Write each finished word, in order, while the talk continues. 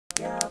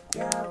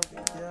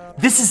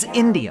This is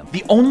indium,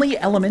 the only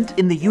element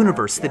in the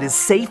universe that is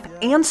safe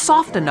and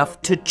soft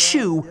enough to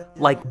chew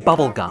like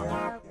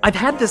bubblegum. I've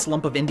had this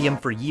lump of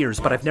indium for years,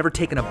 but I've never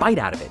taken a bite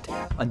out of it,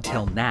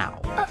 until now.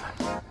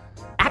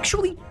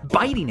 Actually,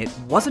 biting it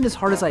wasn't as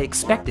hard as I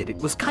expected. It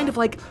was kind of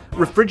like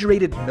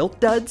refrigerated milk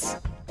duds.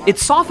 It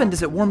softened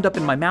as it warmed up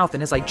in my mouth,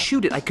 and as I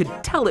chewed it, I could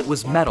tell it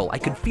was metal. I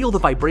could feel the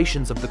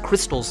vibrations of the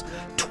crystals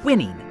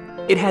twinning.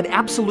 It had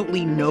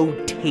absolutely no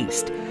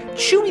taste.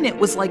 Chewing it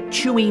was like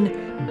chewing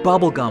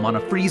bubblegum on a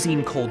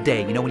freezing cold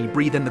day. You know, when you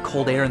breathe in the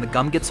cold air and the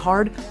gum gets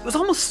hard? It was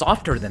almost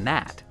softer than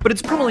that. But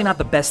it's probably not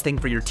the best thing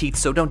for your teeth,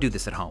 so don't do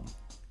this at home.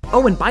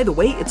 Oh, and by the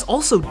way, it's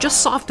also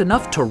just soft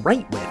enough to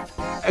write with.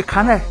 It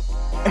kind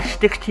of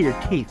sticks to your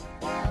teeth.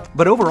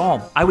 But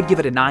overall, I would give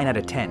it a 9 out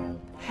of 10.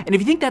 And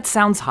if you think that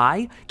sounds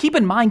high, keep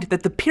in mind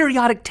that the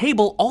periodic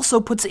table also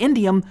puts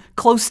indium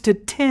close to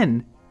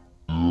 10.